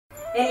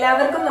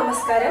എല്ലാവർക്കും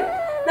നമസ്കാരം.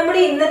 നമ്മുടെ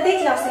ഇന്നത്തെ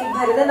ക്ലാസ്സിൽ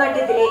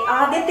ഭരതനാട്യത്തിലെ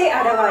ആദ്യത്തെ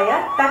അടവായ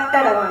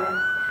തട്ടടവാണ്.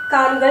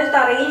 കാലുകൾ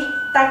തറയിൽ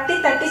തട്ടി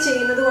തട്ടി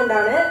ചെയ്യുന്നത്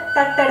കൊണ്ടാണ്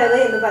തട്ടടവ്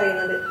എന്ന്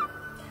പറയുന്നത്.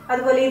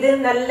 അതുപോലെ ഇത്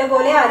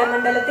നല്ലപോലെ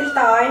അരമണ്ഡലത്തിൽ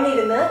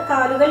താഴ്ന്നിരുന്ന്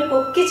കാലുകൾ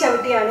പൊക്കി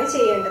ചവിട്ടിയാണ്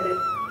ചെയ്യേണ്ടത്.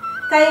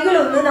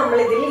 കൈകളൊന്നും നമ്മൾ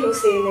ഇതിൽ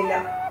യൂസ് ചെയ്യുന്നില്ല.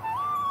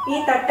 ഈ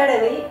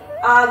തട്ടടവിൽ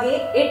ആകെ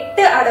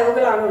 8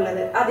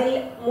 അടവുകളാണുള്ളത്. അതിൽ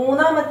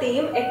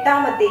 3ാമത്തെയും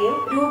 8ാമത്തെയും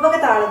രൂപക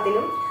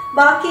താളത്തിലും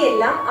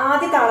ബാക്കിയെല്ലാം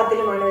ആദ്യ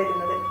താളത്തിലുമാണ്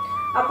വരുന്നത്.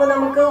 അപ്പോൾ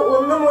നമുക്ക്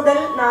 1 മുതൽ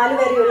 4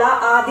 വരെയുള്ള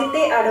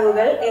ആദ്യത്തെ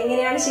അടവുകൾ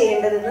എങ്ങനെയാണ്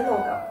ചെയ്യേണ്ടതെന്ന്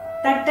നോക്കാം.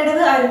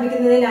 തട്ടടവ്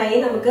ആരംഭിക്കുന്നതിനായി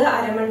നമുക്ക്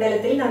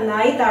അരമണ്ഡലത്തിൽ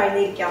നന്നായി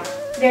താഴ്ന്നിരിക്കാം.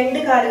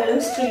 2 കാലുകളും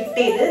സ്പ്ലിറ്റ്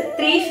ചെയ്ത്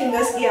 3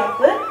 ഫിംഗേഴ്സ്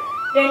ഗ്യാപ്പ്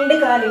 2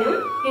 കാലിനും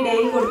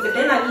ഇടയിൽ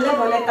കൊടുത്തിട്ട്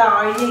നല്ലപോലെ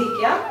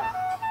താഴ്ന്നിരിക്കാം.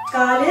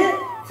 കാല്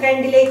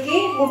ഫ്രണ്ടിലേക്ക്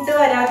മുട്ട്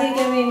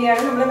വരാതിരിക്കാൻ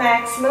വേണ്ടിയാണ് നമ്മൾ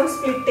മാക്സിമം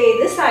സ്പ്ലിറ്റ്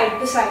ചെയ്ത് സൈഡ്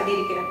ടു സൈഡ്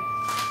ഇരിക്കണം.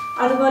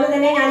 അതുപോലെ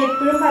തന്നെ ഞാൻ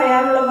ഇപ്പോഴും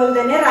പറയാറുള്ള പോലെ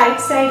തന്നെ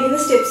റൈറ്റ് സൈഡിൽ നിന്ന്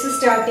സ്റ്റെപ്സ്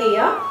സ്റ്റാർട്ട്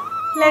ചെയ്യുക,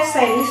 ലെഫ്റ്റ്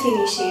സൈഡിൽ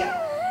ഫിനിഷ് ചെയ്യുക.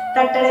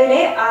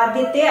 തട്ടടവിലെ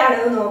ആദ്യത്തെ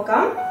അടവ്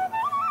നോക്കാം.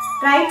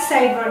 Right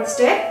side 1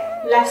 step,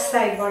 left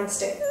side 1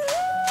 step.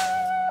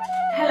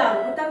 Hello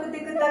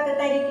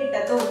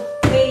കുത്തക്കുത്തിക്കുത്തക്കത്തരിക്കിട്ടതോ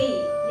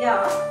തെയ്യ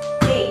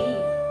തെയ്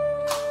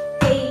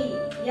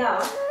തെയ്യ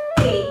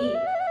തെയ്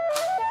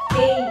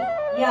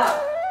തെയ്യ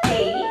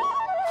തെയ്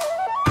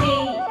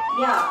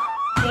തെയ്യ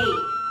തെയ്.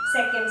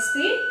 സെക്കൻഡ്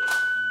സ്പീഡ്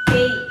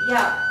തെയ്യ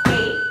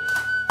തെയ്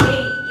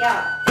തെയ്യ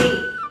തെയ്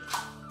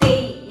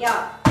തെയ്യ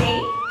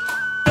തെയ്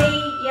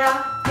തെയ്യ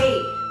തെയ്.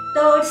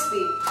 Third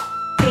speed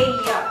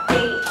Theyya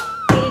Thei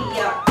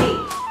Theyya Thei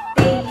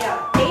Theyya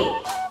Thei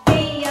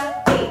Theyya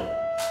Thei.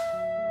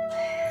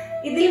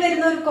 ഇതിൽ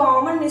വരുന്ന ഒരു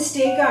കോമൺ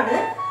മിസ്റ്റേക്ക് ആണ്,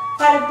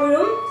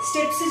 പലപ്പോഴും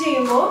സ്റ്റെപ്സ്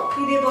ചെയ്യുമ്പോൾ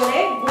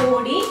ഇതേപോലെ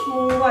ബോഡി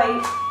മൂവ് ആയി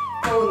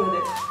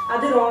പോകുന്നത്.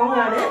 അത് റോങ്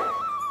ആണ്.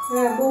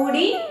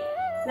 ബോഡി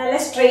നല്ല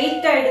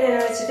സ്ട്രെയിറ്റ് ആയിട്ട്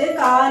തന്നെ വെച്ചിട്ട്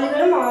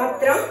കാലുകൾ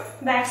മാത്രം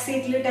ബാക്ക്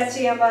സീറ്റിൽ ടച്ച്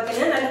ചെയ്യാൻ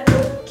പാകത്തിന് നല്ല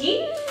പൊക്കി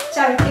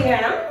ചവിട്ടി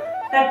വേണം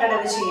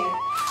തട്ടടവ് ചെയ്യാൻ.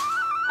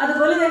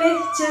 അതുപോലെ തന്നെ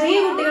ചെറിയ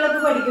കുട്ടികളൊക്കെ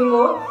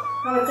പഠിക്കുമ്പോൾ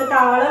അവർക്ക്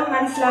താളം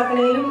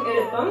മനസ്സിലാക്കണേലും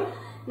എളുപ്പം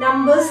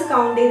നമ്പേഴ്സ്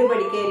കൗണ്ട് ചെയ്ത്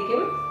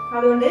പഠിക്കായിരിക്കും.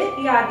 അതുകൊണ്ട്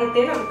ഈ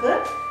ആദ്യത്തെ നമുക്ക്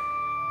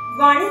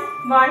 1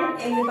 1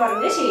 എന്ന്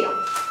പറഞ്ഞ് ചെയ്യാം.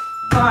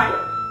 1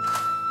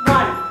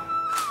 1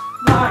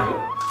 1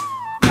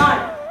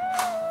 1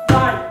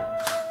 1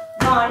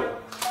 1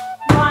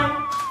 1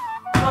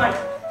 1.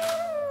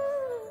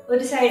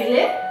 ഒരു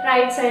സൈഡില്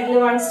റൈറ്റ് സൈഡിൽ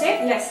 1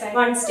 step, left side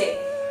 1 step.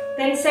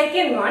 Then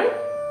second one,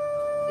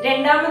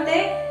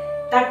 രണ്ടാമത്തെ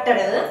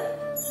തട്ടടവ്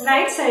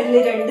റൈറ്റ് സൈഡിൽ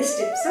 2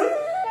 സ്റ്റെപ്സും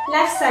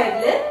ലെഫ്റ്റ്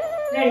സൈഡിൽ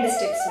 2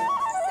 സ്റ്റെപ്സും.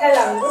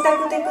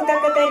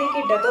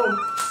 കിട്ടതും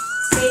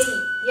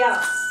തെയ്യ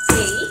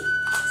തെയ്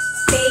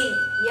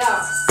തെയ്യ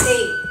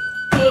തെയ്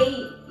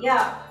തെയ്യ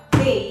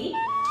തെയ്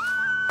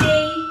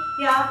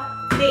തെയ്യ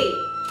തെയ്.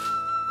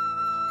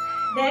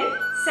 Then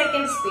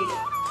second speed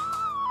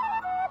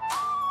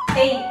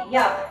തെയ്യ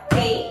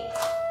തെയ്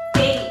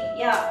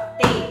തെയ്യ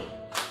തെയ്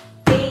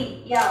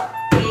തെയ്യ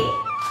തെയ്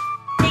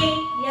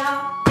തെയ്യ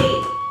തെയ്.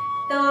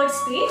 Third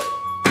speed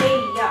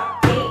Theyya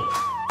Thei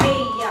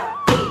Theyya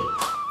Thei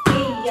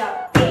Theyya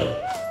Thei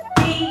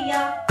Theyya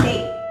Thei.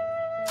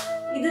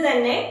 ഇത്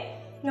തന്നെ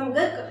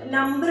നമുക്ക്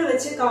നമ്പർ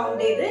വെച്ച്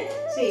കൗണ്ട് ചെയ്ത്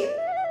ചെയ്യാം.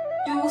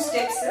 2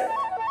 സ്റ്റെപ്സ്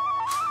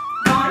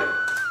 1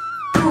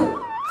 2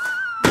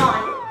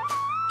 1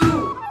 2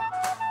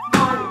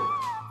 1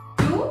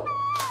 2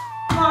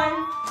 1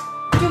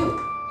 2.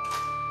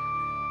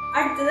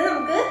 അടുത്തത്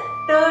നമുക്ക്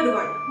തേർഡ്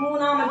വൺ,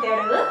 മൂന്നാമത്തെ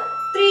അടവ്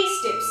 3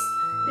 സ്റ്റെപ്സ്.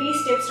 3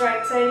 സ്റ്റെപ്സ്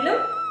റൈറ്റ് സൈഡിലും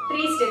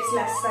 3 സ്റ്റെപ്സ്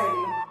ലെഫ്റ്റ്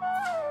സൈഡിലും.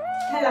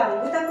 ഹലോ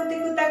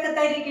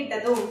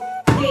കുത്തക്കുത്തിക്കുത്തക്കത്തരിക്കിട്ടതും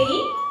തെയ്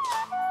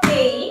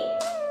തെയ്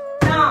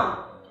താം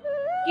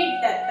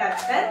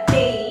കിട്ടത്തക്ക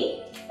തെയ്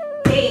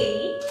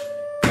തെയ്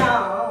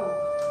താം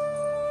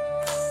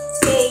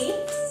തെയ്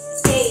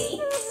തെയ്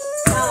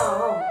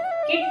താം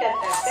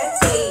കിട്ടത്തക്ക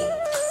തെയ്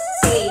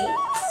തെയ്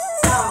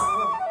താം.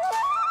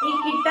 ഈ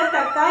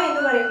കിട്ടത്തക്ക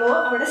എന്ന് പറയുമ്പോൾ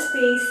അവിടെ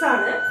സ്പേസ്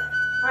ആണ്,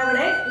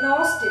 അവിടെ നോ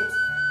സ്റ്റെപ്സ്,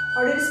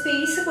 അവിടെ ഒരു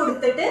സ്പേസ്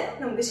കൊടുത്തിട്ട്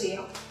നമുക്ക്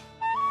ചെയ്യാം.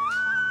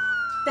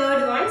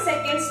 Third one,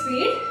 second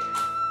speed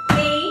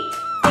Thei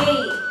Thei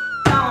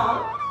Thaam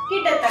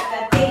Kitathaka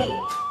Thei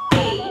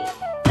Thei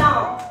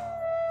Thaam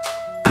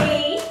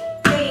Thei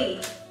Thei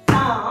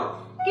Thaam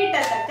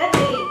Kitathaka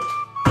Thei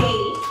Thei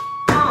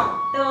Thaam.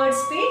 Third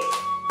speed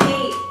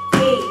Thei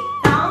Thei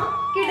Thaam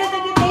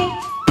Kitathaka Thei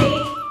Thei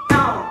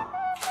Thaam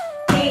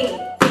Thei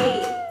Thei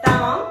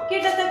Thaam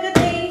Kitathaka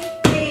Thei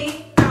Thei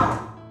Thaam.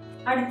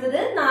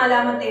 അടുത്തത്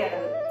നാലാമത്തെ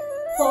അടവ്.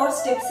 4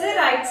 steps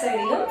right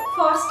സൈഡിലും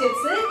 4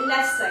 steps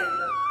left സൈഡിലും.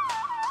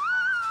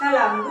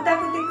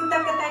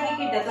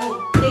 കിട്ടതും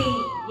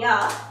തെയ്യ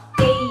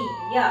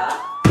തെയ്യ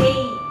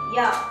തെയ്യ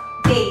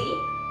തെയ്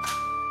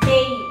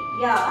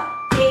തെയ്യ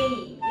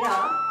തെയ്യ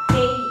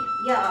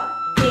തെയ്യ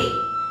തെയ്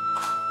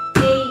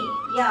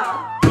തെയ്യ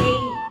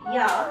തെയ്യ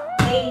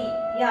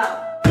തെയ്യ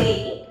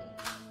തെയ്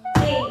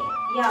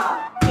തെയ്യ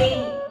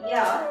തെയ്യ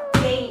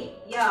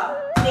തെയ്യ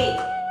തെയ്.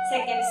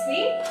 Second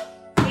speed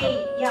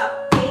തെയ്യ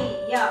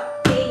തെയ്യ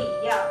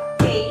തെയ്യ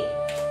തെയ്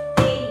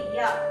തെയ്യ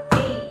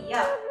തെയ്യ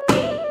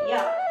തെയ്യ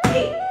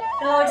തെയ്.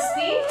 Third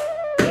speed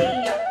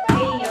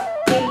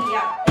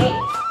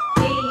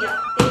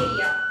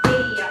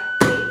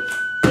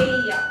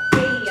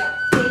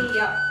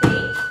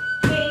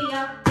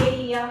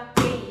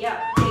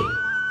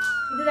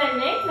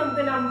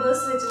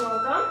നമ്പേഴ്സ് വെച്ച്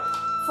നോക്കാം.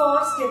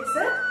 4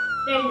 സ്റ്റെപ്സ്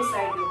രണ്ട്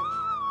സൈഡിലും.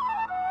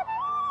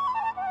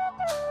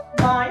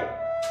 1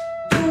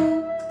 2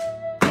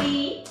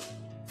 3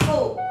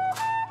 4.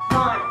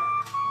 1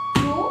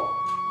 2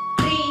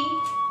 3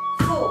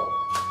 4.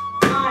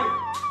 1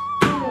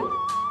 2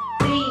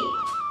 3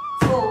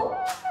 4.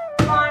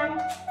 1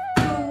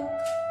 2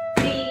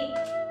 3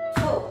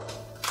 4.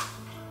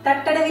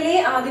 തട്ടടവിലെ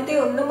ആദ്യത്തെ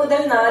 1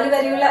 മുതൽ 4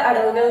 വരെയുള്ള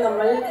അടവുകൾ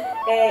നമ്മൾ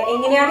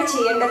എങ്ങനെയാണ്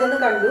ചെയ്യേണ്ടതെന്ന്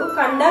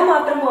കണ്ടാൽ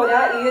മാത്രം പോരാ.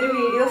 ഈ ഒരു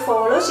വീഡിയോ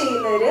ഫോളോ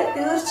ചെയ്യുന്നവര്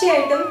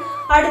തീർച്ചയായിട്ടും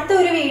അടുത്ത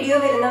ഒരു വീഡിയോ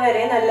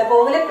വരുന്നവരെ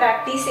നല്ലപോലെ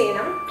പ്രാക്ടീസ്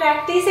ചെയ്യണം.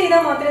 പ്രാക്ടീസ്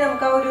ചെയ്താൽ മാത്രമേ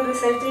നമുക്ക് ആ ഒരു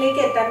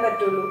റിസൾട്ടിലേക്ക് എത്താൻ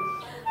പറ്റുള്ളൂ.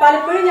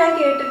 പലപ്പോഴും ഞാൻ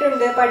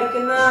കേട്ടിട്ടുണ്ട്,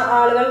 പഠിക്കുന്ന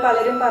ആളുകൾ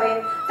പലരും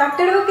പറയും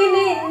തട്ടടവൊക്കെ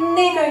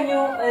എന്നേ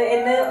കഴിഞ്ഞു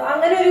എന്ന്,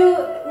 അങ്ങനെ ഒരു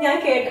ഞാൻ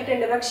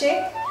കേട്ടിട്ടുണ്ട്. പക്ഷെ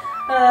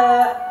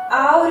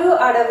ആ ഒരു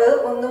അടവ്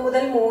 1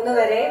 മുതൽ 3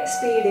 വരെ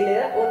സ്പീഡില്,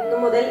 1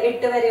 മുതൽ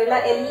 8 വരെയുള്ള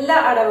എല്ലാ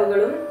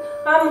അടവുകളും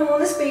ആ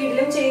 3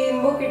 സ്പീഡിലും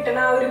ചെയ്യുമ്പോൾ കിട്ടുന്ന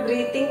ആ ഒരു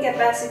ബ്രീത്തിങ്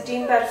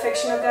കപ്പാസിറ്റിയും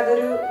പെർഫെക്ഷനും ഒക്കെ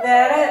അതൊരു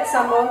വേറെ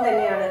സംഭവം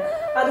തന്നെയാണ്.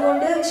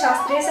 അതുകൊണ്ട്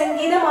ശാസ്ത്രീയ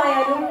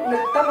സംഗീതമായാലും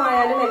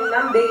നൃത്തമായാലും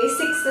എല്ലാം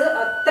ബേസിക്സ്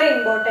അത്ര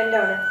ഇമ്പോർട്ടന്റ്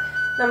ആണ്.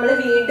 നമ്മൾ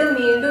വീണ്ടും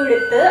വീണ്ടും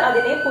എടുത്ത്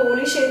അതിനെ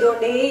പോളിഷ്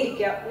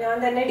ചെയ്തുകൊണ്ടേയിരിക്കുക. ഞാൻ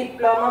തന്നെ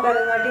ഡിപ്ലോമ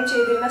ഭരതനാട്യം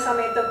ചെയ്തിരുന്ന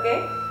സമയത്തൊക്കെ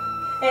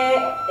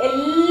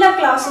എല്ലാ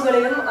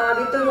ക്ലാസ്സുകളിലും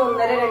ആദ്യത്തെ ഒരു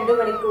 1.5-2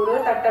 മണിക്കൂർ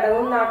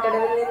തട്ടടവും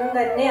നാട്ടടവിൽ നിന്നും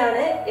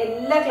തന്നെയാണ്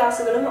എല്ലാ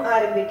ക്ലാസ്സുകളും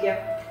ആരംഭിക്കുക.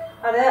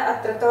 അത്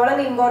അത്രത്തോളം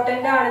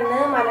ഇമ്പോർട്ടന്റ്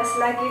ആണെന്ന്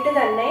മനസ്സിലാക്കിയിട്ട്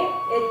തന്നെ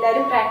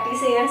എല്ലാവരും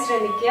പ്രാക്ടീസ് ചെയ്യാൻ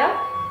ശ്രമിക്കുക.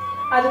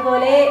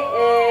 അതുപോലെ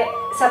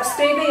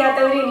സബ്സ്ക്രൈബ്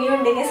ചെയ്യാത്തവർ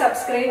ഇനിയുണ്ടെങ്കിൽ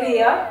സബ്സ്ക്രൈബ്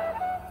ചെയ്യുക.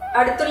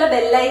 അടുത്തുള്ള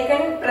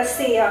ബെല്ലൈക്കൺ പ്രസ്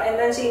ചെയ്യുക.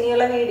 എന്താ വെച്ചാൽ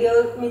ഇനിയുള്ള വീഡിയോ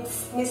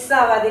മിസ്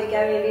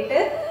ആവാതിരിക്കാൻ വേണ്ടിയിട്ട്.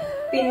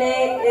 പിന്നെ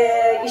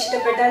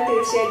ഇഷ്ടപ്പെട്ടാൽ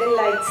തീർച്ചയായിട്ടും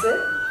ലൈക്സ്.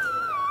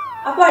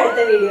 അപ്പോൾ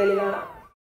അടുത്ത വീഡിയോയിൽ കാണാം.